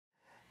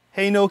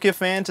Hey Nokia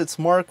fans, it's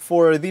Mark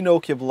for the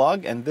Nokia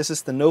blog, and this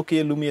is the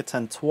Nokia Lumia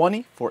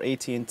 1020 for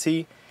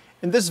AT&T.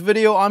 In this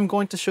video, I'm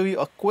going to show you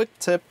a quick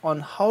tip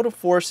on how to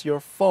force your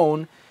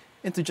phone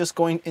into just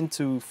going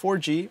into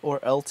 4G or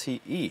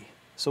LTE.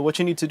 So what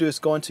you need to do is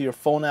go into your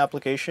phone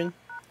application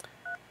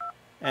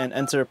and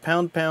enter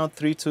pound pound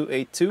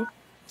 3282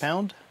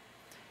 pound,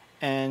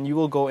 and you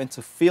will go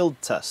into field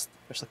test.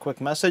 There's a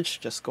quick message,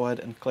 just go ahead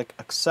and click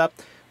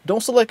accept.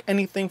 Don't select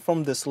anything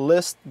from this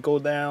list. Go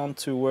down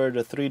to where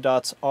the three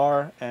dots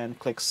are and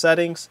click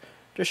settings.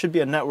 There should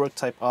be a network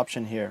type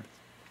option here.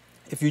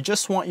 If you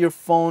just want your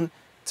phone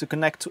to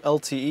connect to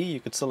LTE, you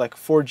could select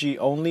 4G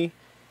only.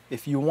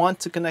 If you want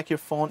to connect your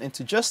phone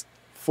into just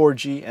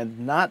 4G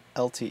and not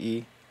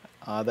LTE,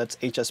 that's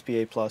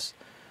HSPA plus,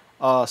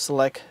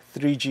 select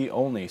 3G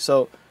only.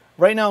 So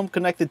right now I'm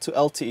connected to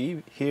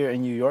LTE here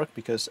in New York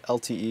because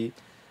LTE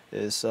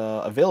is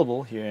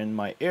available here in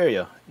my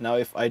area. Now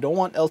if I don't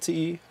want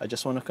LTE, I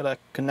just want to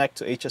connect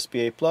to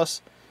HSPA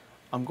plus,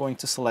 I'm going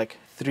to select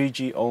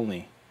 3G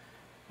only.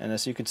 And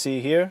as you can see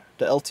here,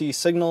 the LTE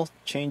signal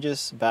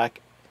changes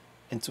back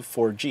into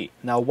 4G.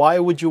 Now why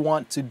would you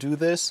want to do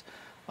this?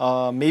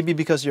 Maybe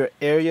because your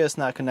area is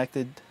not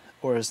connected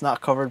or is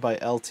not covered by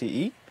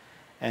LTE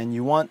and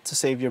you want to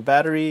save your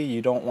battery.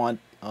 You don't want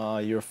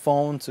your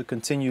phone to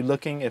continue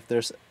looking if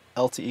there's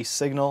LTE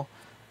signal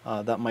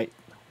that might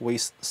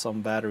waste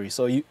some battery.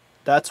 So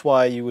that's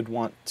why you would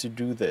want to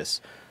do this.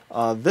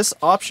 This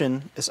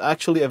option is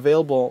actually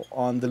available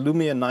on the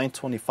Lumia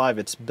 925.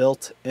 It's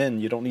built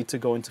in. You don't need to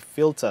go into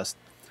field test.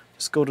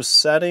 Just go to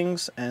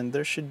settings and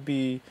there should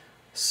be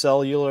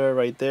cellular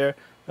right there.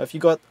 If you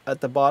go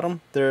at the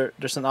bottom,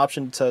 there's an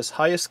option that says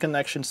highest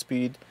connection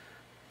speed.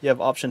 You have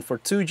option for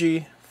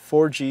 2G,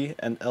 4G,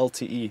 and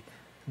LTE.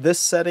 This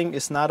setting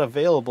is not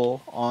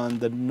available on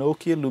the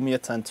Nokia Lumia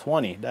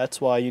 1020. That's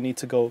why you need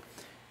to go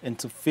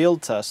into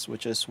field test,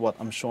 which is what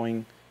I'm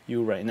showing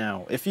you right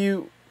now. If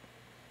you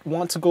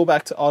want to go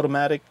back to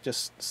automatic,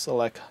 just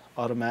select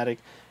automatic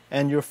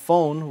and your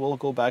phone will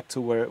go back to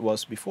where it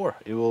was before.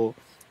 It will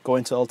go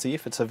into LTE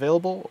if it's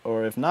available,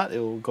 or if not, it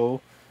will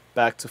go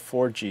back to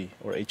 4G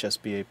or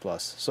HSPA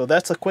plus. So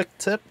that's a quick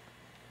tip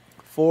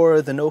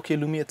for the Nokia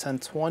Lumia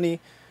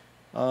 1020.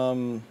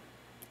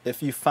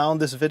 If you found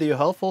this video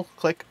helpful,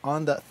 click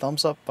on that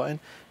thumbs up button.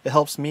 It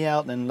helps me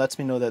out and lets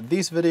me know that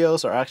these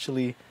videos are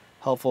actually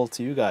helpful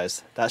to you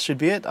guys. That should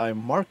be it.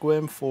 I'm Mark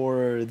Wim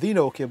for the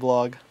Nokia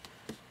blog.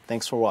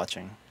 Thanks for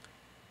watching.